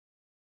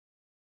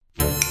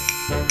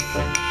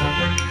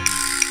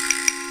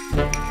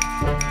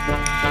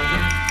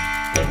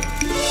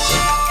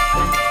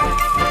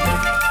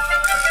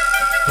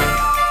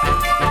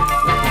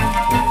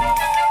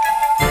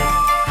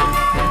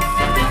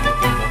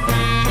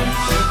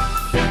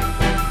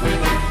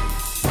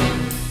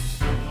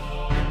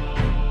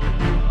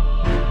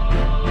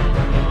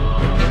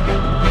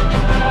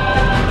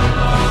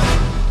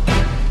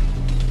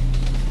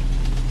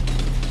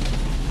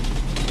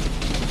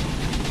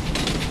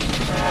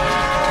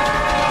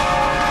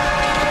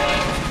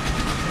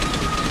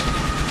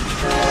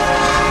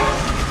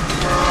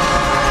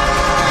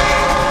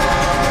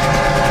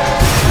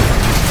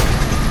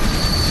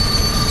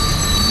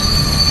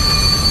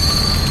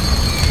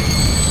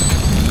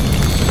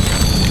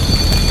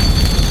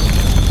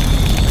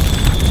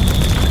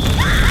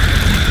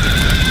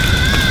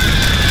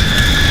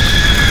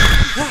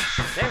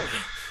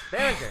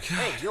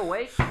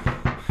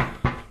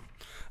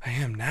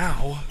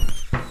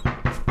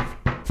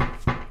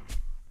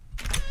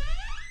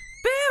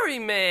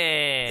Barry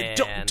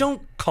Man!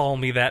 Don't call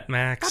me that,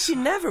 Max. How'd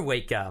you never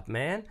wake up,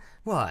 man?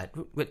 What?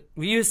 Were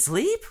you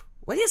asleep?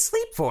 What are you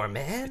asleep for,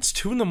 man? It's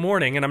 2 a.m.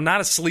 and I'm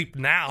not asleep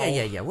now.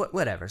 Yeah.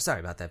 Whatever. Sorry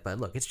about that, bud.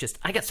 Look, it's just,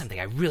 I got something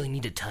I really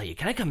need to tell you.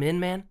 Can I come in,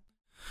 man?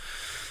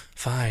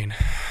 Fine.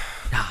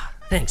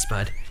 Thanks,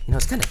 bud. You know,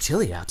 it's kind of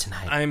chilly out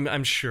tonight.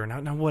 I'm sure.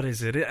 Now what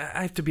is it?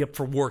 I have to be up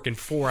for work in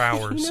 4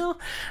 hours. You know,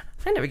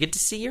 I never get to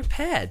see your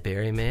pad,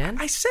 Barry Man.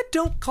 I said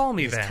don't call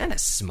me that. It's kind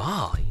of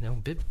small, you know,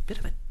 bit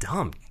of a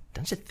dump.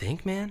 Don't you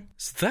think, man?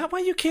 Is that why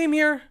you came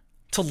here?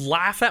 To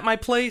laugh at my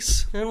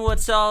place? And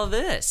what's all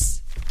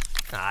this?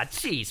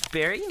 Jeez,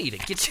 Barry, you need to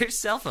get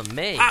yourself a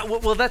maid.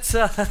 Well, that's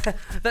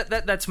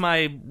that's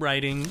my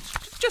writing.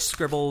 Just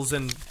scribbles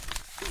and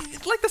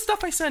like the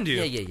stuff I send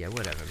you. Yeah,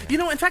 whatever, man. You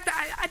know, in fact,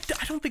 I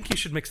don't think you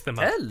should mix them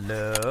up.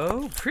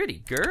 Hello, pretty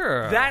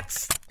girl.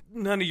 That's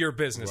none of your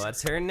business.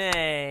 What's her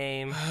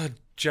name?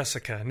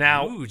 Jessica.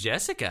 Now, Ooh,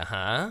 Jessica,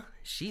 huh?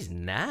 She's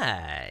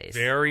nice.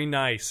 Very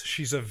nice.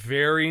 She's a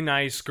very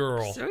nice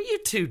girl. So are you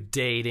two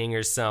dating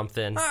or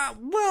something?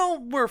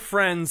 Well, we're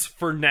friends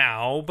for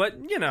now,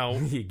 but, you know.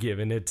 You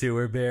giving it to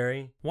her,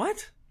 Barry?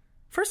 What?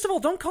 First of all,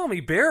 don't call me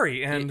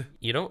Barry, and...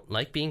 You don't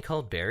like being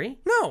called Barry?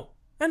 No.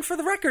 And for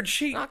the record,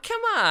 she... Oh,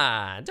 come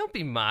on. Don't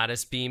be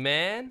modest,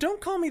 B-Man.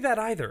 Don't call me that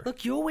either.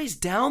 Look, you always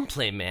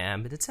downplay,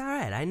 man, but it's all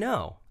right. I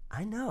know.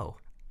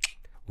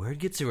 Word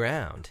gets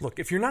around. Look,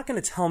 if you're not going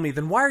to tell me,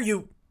 then why are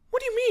you...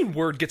 What do you mean,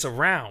 word gets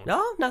around?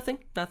 No, nothing.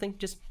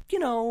 Just, you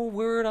know,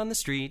 word on the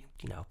street.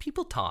 You know,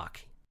 people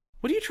talk.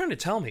 What are you trying to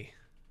tell me?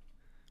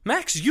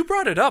 Max, you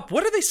brought it up.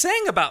 What are they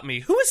saying about me?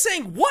 Who is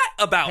saying what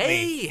about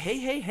me?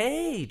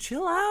 Hey.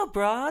 Chill out,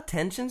 brah.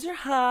 Tensions are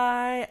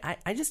high.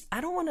 I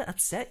don't want to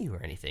upset you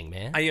or anything,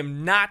 man. I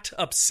am not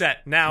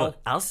upset. Now... Look,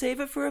 I'll save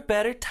it for a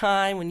better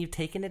time when you've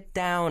taken it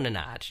down a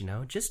notch, you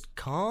know? Just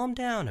calm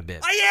down a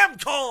bit. I am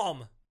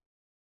calm!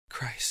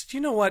 Christ,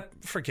 you know what?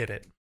 Forget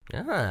it.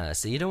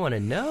 So you don't want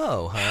to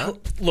know, huh?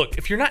 Look,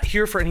 if you're not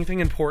here for anything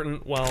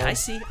important, well... I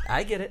see.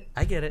 I get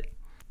it.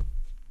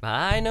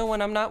 I know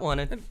when I'm not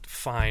wanted.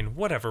 Fine,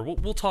 whatever.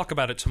 We'll talk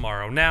about it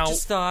tomorrow. Now...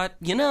 Just thought,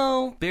 you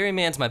know, Barry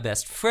Man's my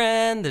best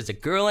friend. There's a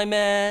girl I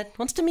met.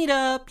 Wants to meet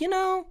up, you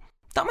know.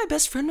 Thought my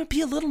best friend would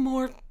be a little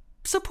more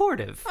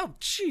supportive. Oh,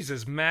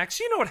 Jesus, Max.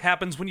 You know what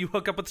happens when you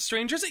hook up with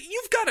strangers.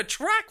 You've got a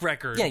track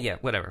record. Yeah,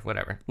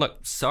 whatever. Look,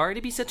 sorry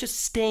to be such a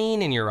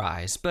stain in your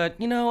eyes,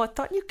 but, you know, I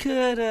thought you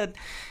could,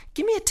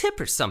 give me a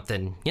tip or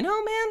something. You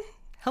know, man?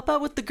 Help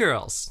out with the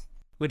girls.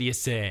 What do you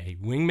say,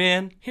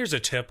 wingman? Here's a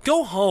tip.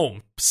 Go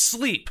home.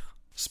 Sleep.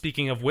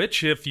 Speaking of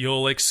which, if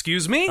you'll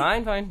excuse me...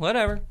 Fine,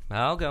 whatever.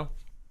 I'll go.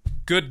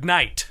 Good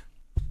night.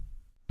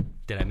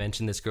 Did I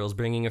mention this girl's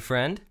bringing a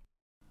friend?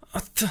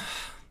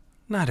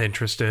 Not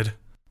interested.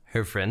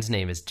 Her friend's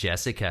name is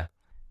Jessica.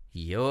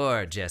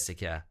 You're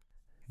Jessica.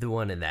 The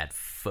one in that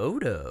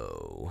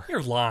photo.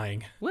 You're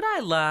lying. Would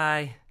I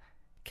lie?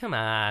 Come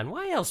on,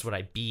 why else would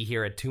I be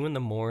here at 2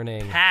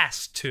 a.m?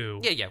 Past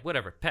 2. Yeah,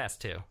 whatever,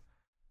 past 2.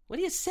 What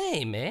do you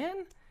say,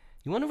 man?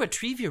 You want to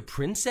retrieve your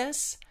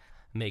princess?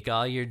 Make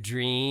all your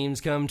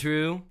dreams come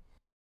true?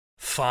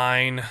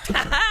 Fine.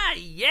 Haha,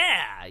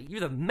 yeah!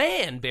 You're the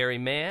man, Barry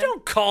Man.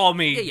 Don't call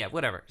me. Yeah,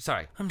 whatever.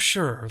 Sorry. I'm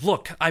sure.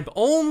 Look, I'm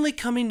only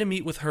coming to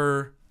meet with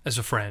her as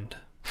a friend.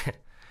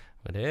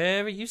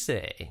 Whatever you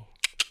say.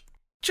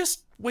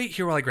 Just wait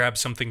here while I grab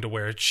something to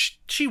wear.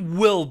 She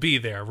will be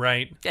there,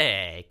 right?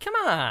 Hey, come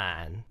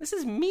on. This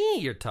is me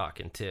you're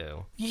talking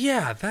to.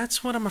 Yeah,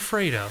 that's what I'm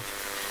afraid of.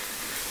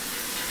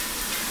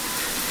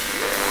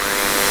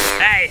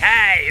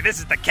 Hey, this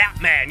is the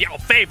Catman, your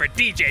favorite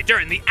DJ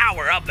during the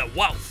Hour of the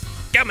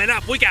Wolf. Coming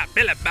up, we got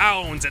Billy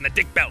Bones and the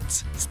Dick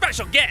Belts.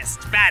 Special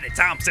guest, Fatty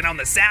Thompson on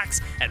the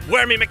sax, and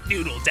Wormy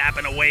McNoodle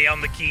dapping away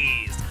on the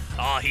keys.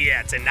 All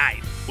here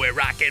tonight, where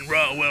rock and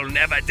roll will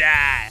never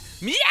die.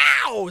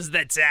 Meow's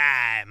the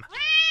time!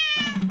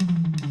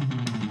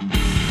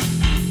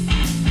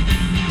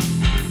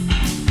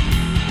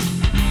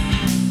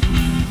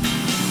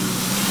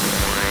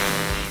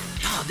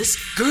 Oh,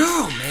 this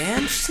girl,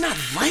 man, she's not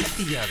like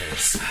the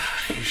others.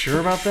 You sure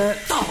about that?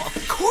 Oh,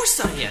 of course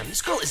I am.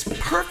 This girl is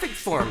perfect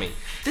for me.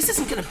 This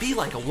isn't gonna be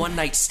like a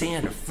one-night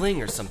stand or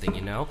fling or something,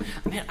 you know?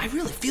 Man, I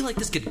really feel like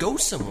this could go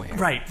somewhere.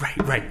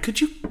 Right. Could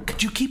you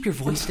keep your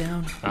voice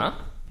down? Huh?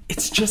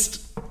 It's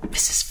just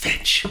Mrs.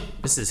 Fitch.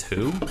 Mrs.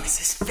 who?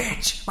 Mrs.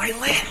 Fitch, my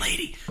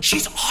landlady.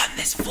 She's on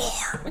this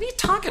floor. What are you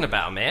talking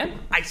about, man?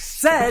 I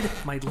said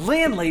my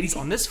landlady's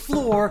on this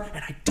floor,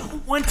 and I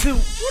don't want to...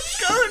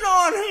 What's going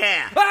on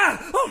here?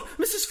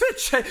 Mrs.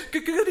 Fitch,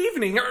 good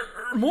evening,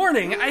 or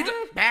morning.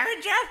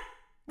 Berenger?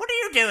 What are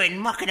you doing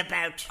mucking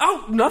about?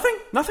 Oh,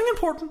 nothing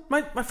important.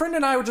 My friend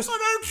and I were just... I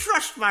don't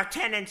trust my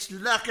tenants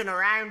lurking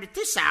around at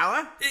this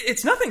hour.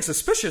 It's nothing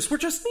suspicious, we're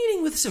just...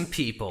 Meeting with some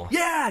people.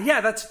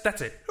 Yeah,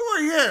 that's it. Who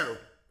are you?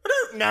 I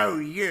don't know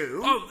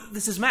you. Oh,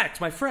 this is Max,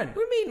 my friend.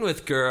 We're meeting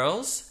with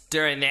girls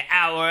during the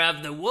Hour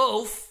of the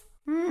Wolf.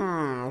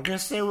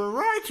 Guess they were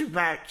right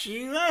about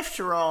you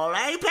after all,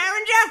 eh,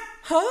 Berenger?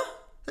 Huh?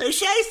 They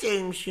say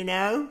things, you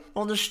know.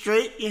 On the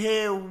street you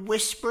hear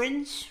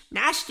whisperings.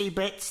 Nasty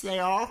bits they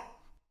are.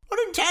 I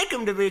didn't take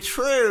them to be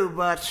true,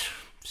 but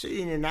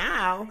seeing you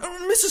now...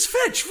 Mrs.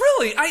 Fitch,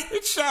 really,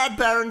 It's sad,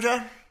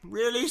 Berenger.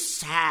 Really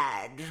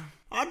sad.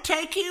 I'd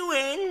take you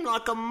in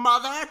like a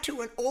mother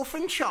to an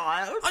orphan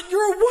child.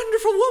 You're a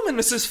wonderful woman,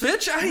 Mrs.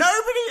 Fitch.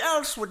 Nobody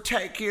else would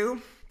take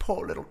you,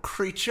 poor little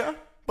creature.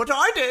 But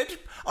I did.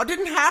 I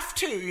didn't have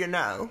to, you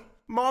know.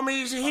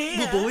 Mommy's here.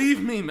 Well,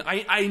 believe me,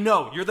 I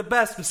know. You're the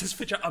best, Mrs.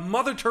 Fitch. A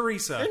Mother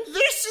Teresa. And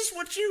this is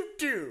what you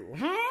do,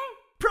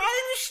 Pray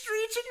the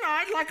streets at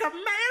night like a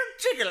male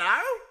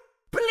gigolo?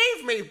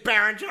 Believe me,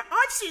 Berenger,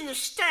 I've seen the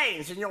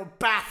stains in your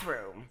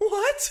bathroom.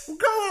 What? Well,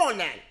 go on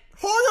then.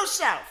 Whore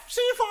yourself. See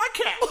if I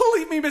can.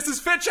 Believe me, Mrs.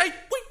 Fitch. Wait,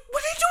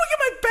 what are you doing in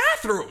my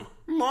bathroom?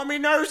 Mommy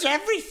knows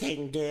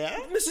everything, dear.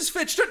 Mrs.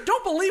 Fitch,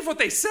 don't believe what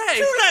they say.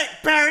 Too late,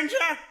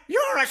 Berenger.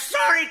 You're a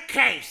sorry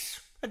case.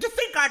 And to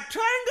think I'd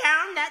turn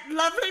down that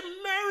lovely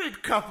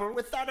married couple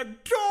with that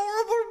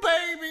adorable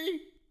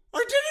baby.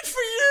 I did it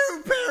for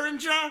you,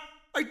 Berenger.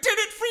 I did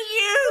it for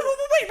you.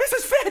 Wait,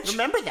 Mrs. Fitch.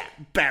 Remember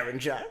that,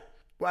 Berenger,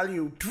 while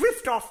you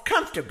drift off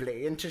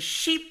comfortably into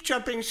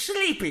sheep-jumping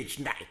sleep each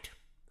night.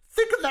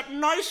 Think of that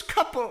nice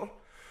couple.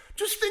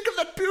 Just think of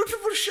that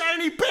beautiful,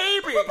 shiny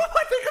baby. Think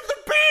of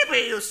the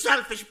baby, you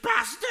selfish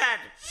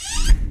bastard.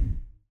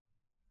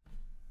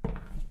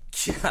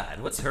 God,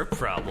 what's her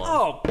problem?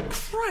 Oh,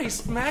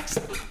 Christ, Max.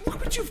 Look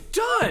what you've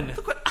done.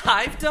 Look what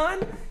I've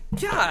done?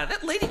 God,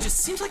 that lady just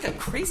seems like a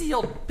crazy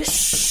old bitch.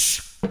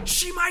 Shh.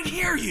 She might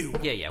hear you.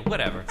 Yeah,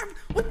 whatever.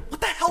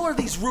 What the hell are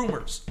these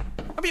rumors?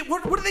 I mean,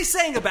 what are they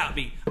saying about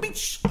me? I mean,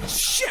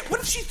 shit, what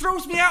if she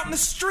throws me out in the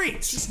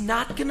streets? She's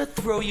not gonna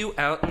throw you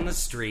out in the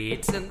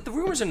streets, and the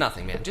rumors are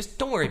nothing, man. Just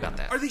don't worry about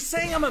that. Are they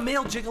saying I'm a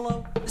male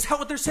gigolo? Is that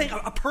what they're saying?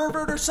 A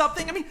pervert or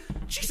something? I mean,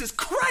 Jesus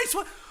Christ,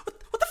 what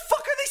the fuck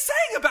are they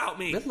saying about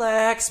me?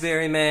 Relax,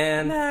 Barry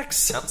man.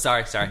 Max. Oh,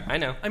 sorry, I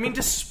know. I mean,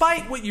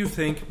 despite what you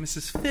think,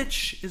 Mrs.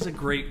 Fitch is a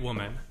great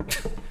woman.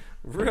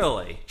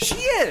 Really? She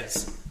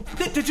is!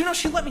 Did you know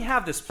she let me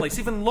have this place,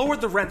 even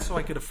lowered the rent so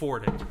I could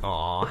afford it?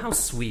 Aw, how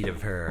sweet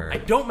of her. I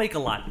don't make a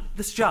lot.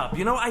 This job,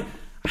 you know, I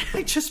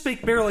just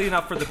make barely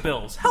enough for the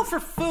bills. Hell,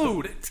 for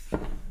food.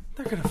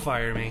 They're gonna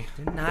fire me.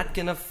 They're not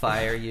gonna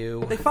fire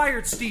you. They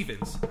fired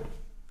Stevens.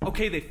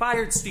 Okay, they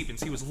fired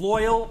Stevens. He was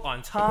loyal,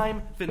 on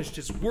time, finished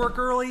his work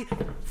early.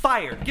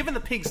 Fired, given the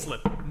pink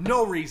slip.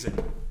 No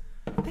reason.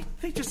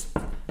 They just...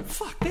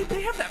 Fuck,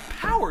 they have that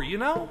power, you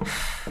know?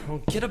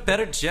 Well, get a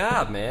better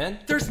job, man.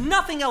 There's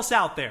nothing else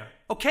out there,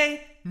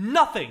 okay?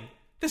 Nothing.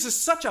 This is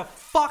such a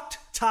fucked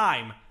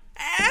time.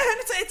 And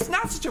it's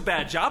not such a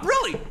bad job,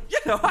 really. You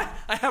know,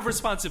 I have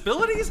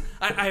responsibilities,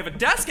 I have a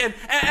desk and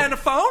a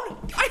phone.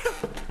 I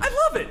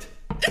love it.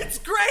 It's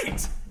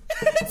great.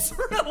 It's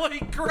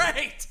really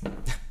great.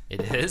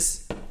 It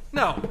is?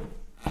 No.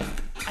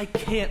 I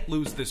can't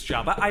lose this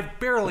job. I've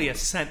barely a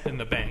cent in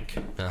the bank.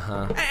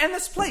 Uh-huh. And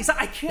this place,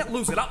 I can't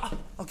lose it. I'll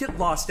get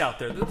lost out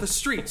there. The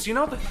streets, you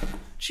know?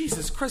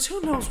 Jesus Christ, who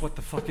knows what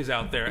the fuck is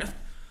out there?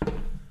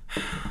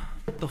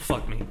 They'll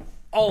fuck me.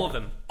 All of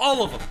them.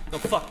 They'll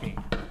fuck me.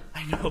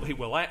 I know they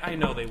will. I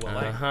know they will.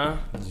 Uh-huh.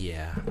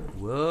 Yeah.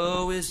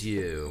 Woe is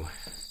you.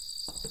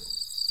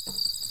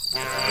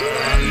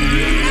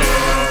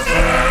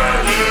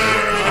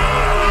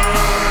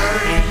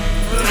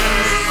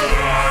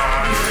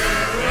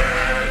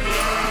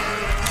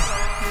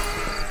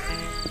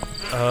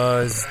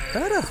 Is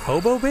that a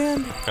hobo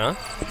band? Huh?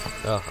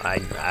 Oh,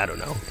 I don't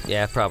know.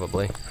 Yeah,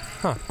 probably.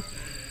 Huh.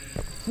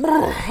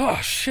 Oh,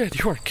 shit,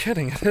 you weren't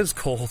kidding. It is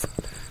cold.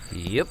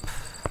 Yep.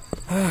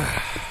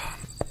 I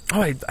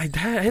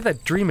had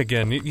that dream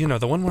again. You know,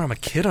 the one where I'm a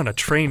kid on a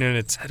train and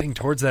it's heading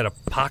towards that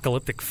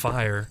apocalyptic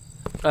fire.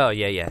 Oh,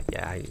 yeah,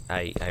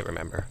 I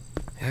remember.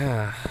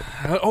 Yeah.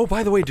 Oh,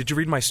 by the way, did you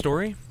read my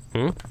story?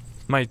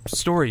 My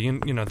story,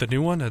 you know, the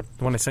new one, the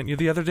one I sent you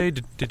the other day.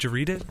 Did you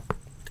read it?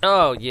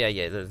 Oh, yeah,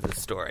 the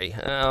story.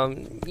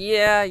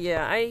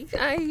 Yeah,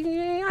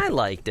 I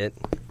liked it.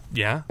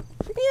 Yeah?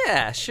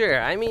 Yeah,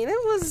 sure. I mean,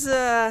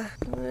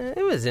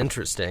 it was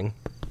interesting.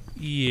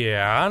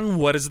 Yeah, and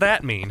what does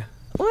that mean?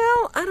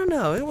 Well, I don't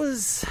know. It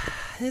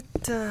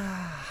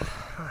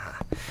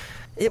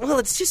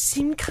just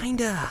seemed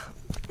kind of,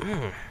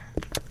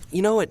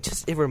 you know,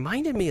 it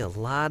reminded me a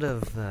lot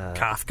of,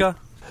 Kafka?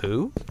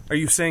 Who? Are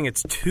you saying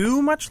it's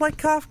too much like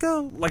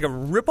Kafka? Like a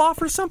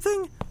ripoff or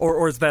something?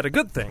 Or is that a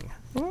good thing?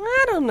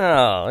 I don't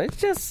know. It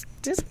just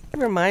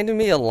reminded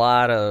me a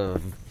lot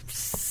of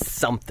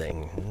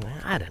something.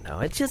 I don't know.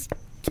 It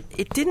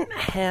didn't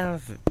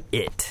have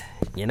it,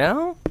 you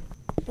know?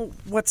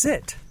 What's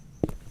it?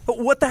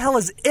 What the hell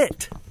is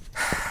it?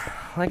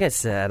 Like I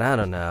said, I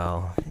don't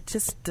know. It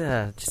just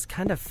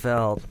kind of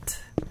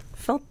felt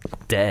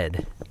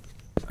dead.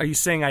 Are you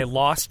saying I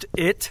lost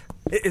it?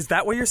 Is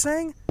that what you're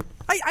saying?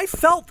 I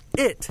felt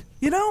it,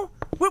 you know?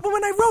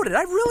 When I wrote it,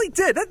 I really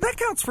did. That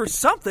counts for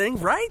something,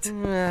 right?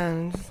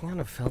 I just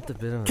kind of felt a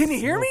bit of. Can you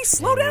hear me?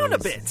 Slow down a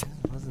bit.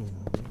 It wasn't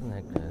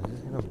that good.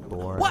 Just kind of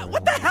boring.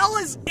 What the hell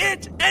is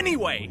it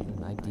anyway?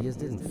 Ideas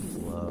didn't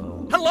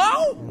flow.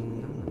 Hello?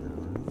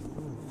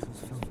 It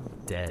just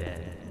felt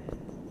dead.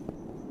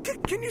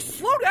 Can you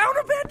slow down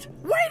a bit?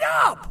 Wait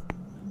up!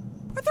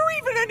 Are there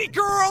even any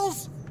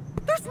girls?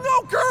 There's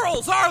no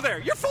girls, are there?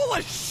 You're full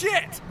of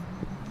shit!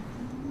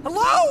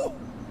 Hello?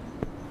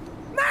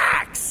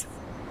 Max!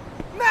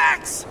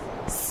 Max!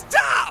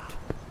 Stop!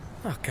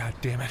 Oh, God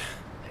damn it.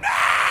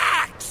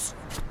 Max!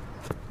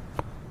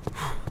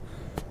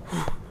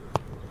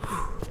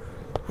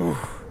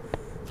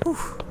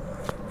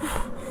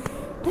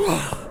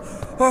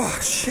 Oh,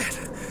 shit.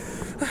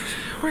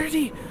 Where'd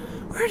he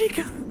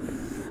go?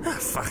 Oh,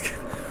 fuck.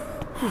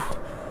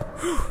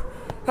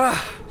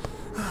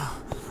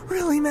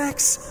 Really,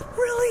 Max?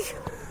 Really?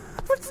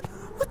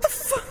 What the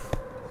fuck?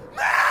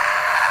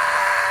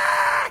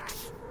 Max!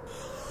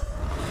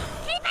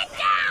 Keep it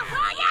down,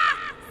 will ya?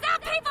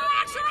 Some people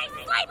actually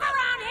sleep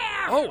around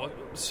here! Oh,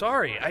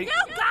 sorry, You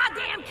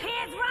goddamn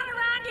kids run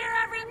around here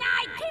every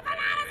night, keeping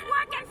honest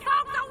working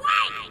folks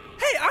awake!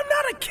 Hey, I'm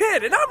not a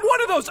kid, and I'm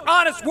one of those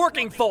honest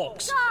working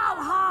folks! Go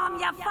home,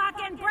 you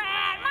fucking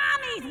brat!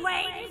 Mommy's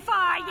waiting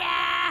for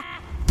ya!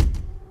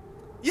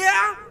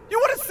 Yeah? You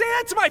want to say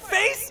that to my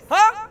face?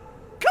 Huh?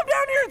 Come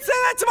down here and say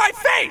that to my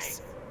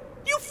face!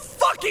 You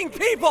fucking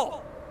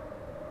people!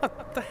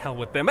 What the hell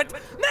with them?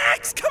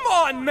 Max, come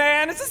on,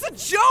 man! Is this a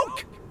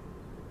joke?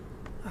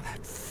 Oh,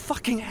 that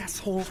fucking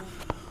asshole.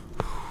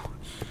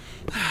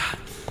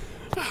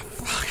 Oh,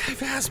 fuck, I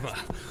have asthma.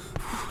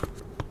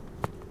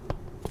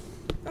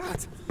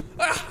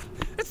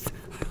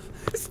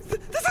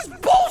 This is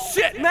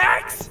bullshit,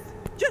 Max!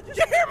 You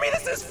hear me?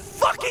 This is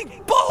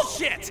fucking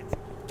bullshit!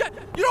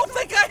 You don't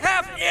think I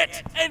have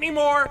it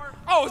anymore?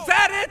 Oh, is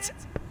that it?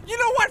 You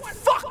know what?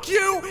 Fuck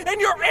you, and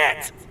you're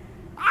it!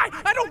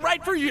 I don't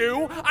write for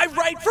you, I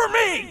write for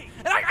me!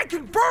 And I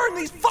can burn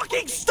these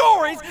fucking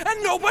stories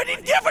and nobody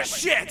give a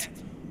shit!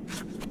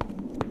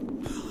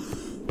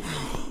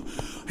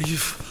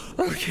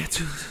 I can't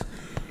do this.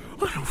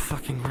 I don't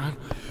fucking run.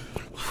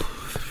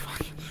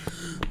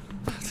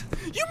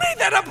 You made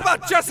that up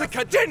about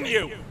Jessica, didn't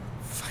you?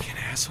 Fucking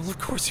asshole, of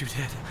course you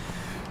did.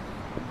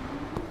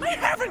 I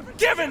haven't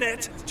given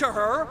it to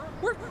her.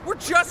 We're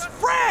just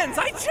friends.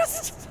 I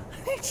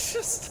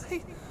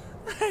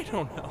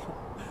don't know.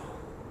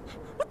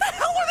 What the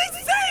hell are they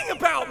saying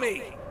about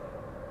me?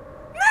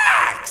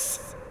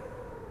 Max!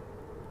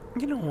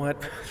 You know what?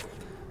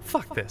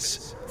 Fuck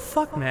this.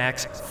 Fuck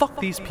Max. Fuck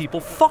these people.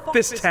 Fuck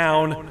this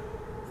town.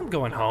 I'm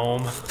going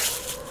home.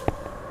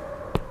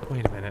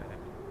 Wait a minute.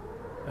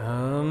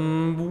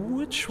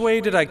 Which way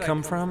did I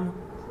come from?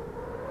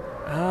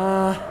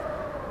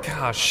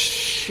 Gosh,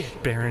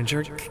 shit,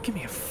 Berenger. Give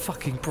me a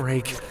fucking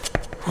break.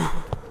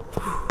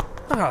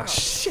 Oh,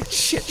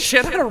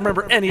 shit. I don't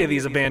remember any of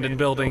these abandoned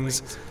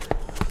buildings.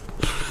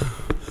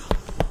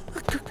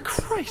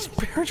 Christ,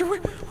 Berenger, where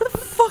the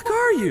fuck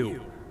are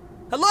you?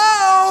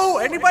 Hello?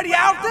 Anybody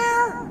out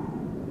there?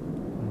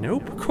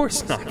 Nope, of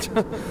course not.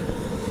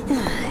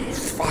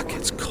 Fuck,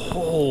 it's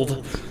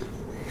cold.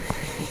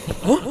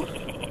 Huh?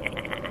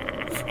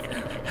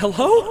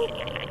 Hello?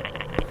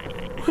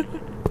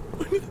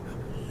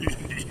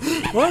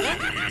 What?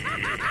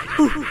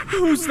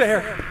 Who's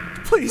there?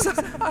 Please,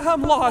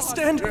 I'm lost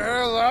and...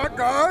 Yeah, that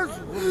guy's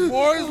the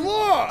boy's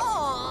lost.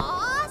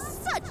 Aw,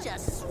 such a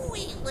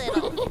sweet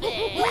little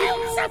thing.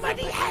 Will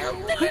somebody help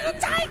the little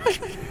tyke?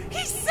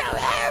 He's so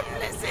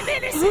helpless and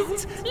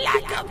innocent,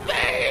 like a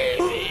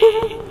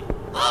baby.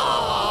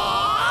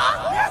 Aww.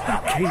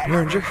 Okay,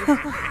 Berenger,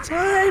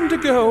 time to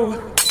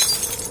go.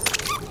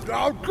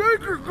 Now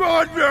take your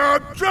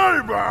goddamn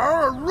teddy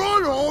bear and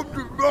run home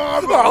to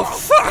Mama. Oh,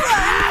 fuck!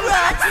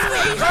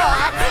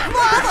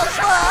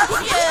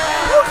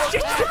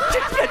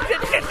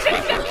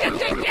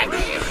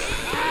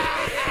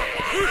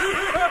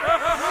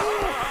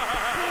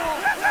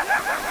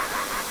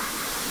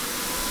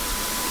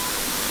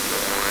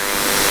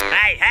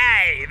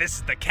 Hey, this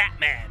is the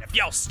Catman. If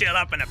y'all still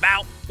up and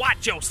about,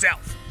 watch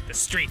yourself. The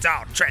streets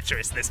are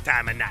treacherous this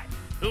time of night.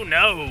 Who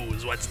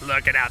knows what's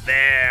lurking out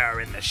there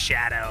in the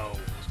shadows?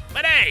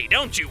 But hey,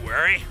 don't you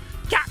worry.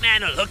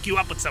 Catman will hook you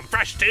up with some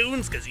fresh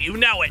tunes, cause you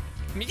know it.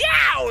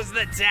 Meow's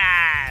the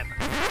time!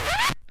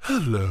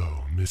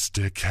 Hello,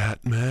 Mr.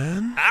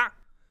 Catman. Huh?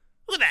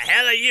 Who the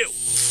hell are you?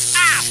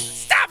 Ow!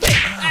 Stop it!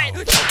 Hey,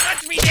 don't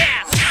touch me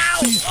there! Ow!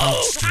 Please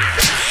hold still.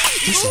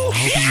 This will all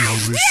be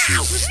over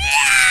soon.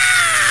 Meow!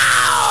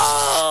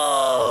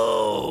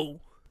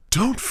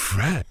 Don't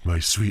fret, my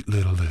sweet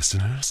little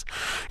listeners.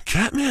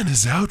 Catman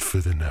is out for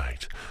the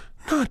night.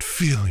 Not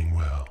feeling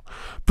well,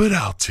 but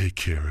I'll take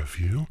care of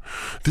you.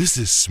 This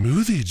is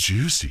Smoothie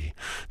Juicy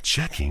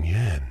checking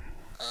in.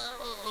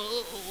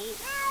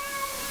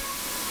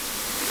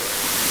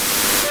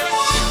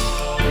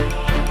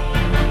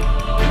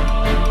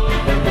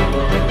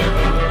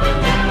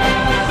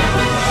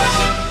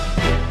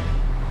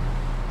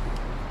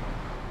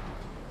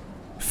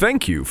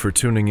 Thank you for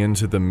tuning in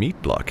to The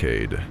Meat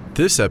Blockade.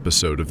 This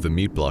episode of The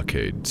Meat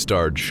Blockade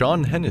starred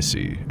Sean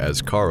Hennessy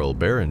as Carl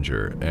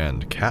Berenger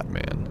and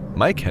Catman,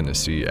 Mike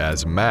Hennessy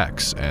as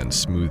Max and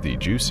Smoothie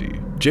Juicy,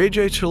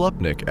 JJ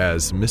Chalupnik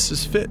as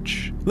Mrs.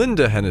 Fitch,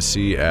 Linda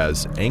Hennessy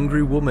as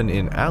Angry Woman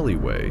in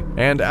Alleyway,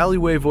 and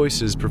alleyway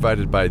voices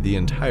provided by the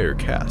entire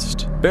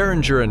cast.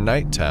 Berenger and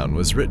Nighttown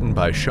was written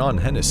by Sean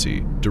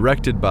Hennessy,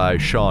 directed by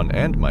Sean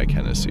and Mike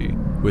Hennessy,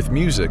 with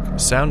music,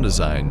 sound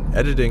design,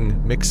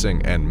 editing,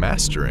 mixing, and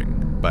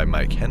mastering by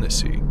Mike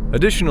Hennessy.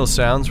 Additional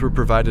sounds were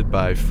provided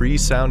by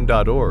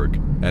freesound.org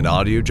and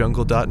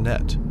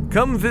audiojungle.net.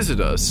 Come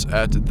visit us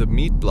at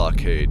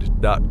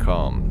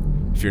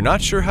themeatblockade.com. If you're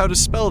not sure how to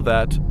spell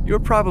that, you're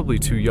probably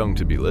too young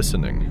to be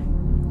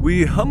listening.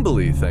 We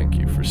humbly thank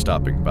you for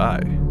stopping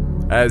by.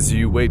 As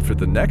you wait for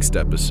the next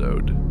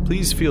episode,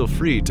 please feel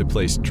free to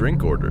place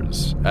drink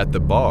orders at the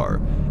bar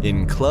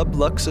in Club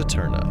Lux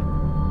Eterna.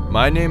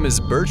 My name is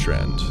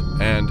Bertrand,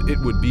 and it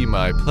would be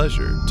my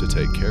pleasure to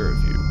take care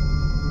of you.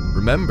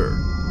 Remember,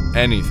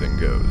 anything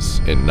goes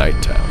in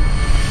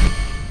Nighttown.